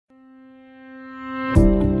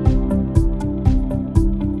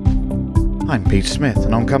I'm Pete Smith,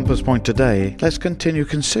 and on Compass Point today, let's continue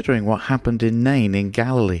considering what happened in Nain in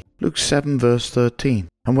Galilee. Luke 7 verse 13.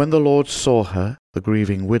 And when the Lord saw her, the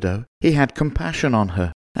grieving widow, he had compassion on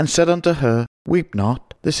her, and said unto her, Weep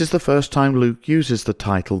not. This is the first time Luke uses the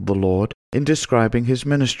title the Lord in describing his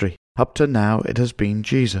ministry. Up to now it has been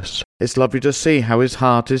Jesus. It's lovely to see how his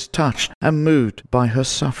heart is touched and moved by her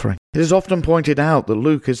suffering. It is often pointed out that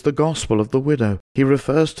Luke is the gospel of the widow. He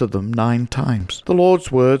refers to them 9 times. The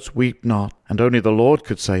Lord's words, weep not, and only the Lord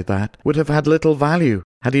could say that, would have had little value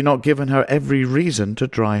had he not given her every reason to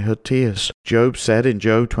dry her tears. Job said in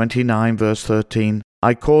Job 29 verse 13,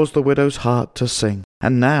 I caused the widow's heart to sing,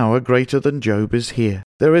 and now a greater than Job is here.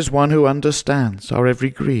 There is one who understands our every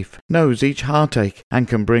grief, knows each heartache, and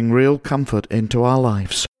can bring real comfort into our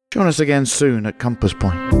lives. Join us again soon at Compass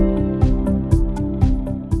Point.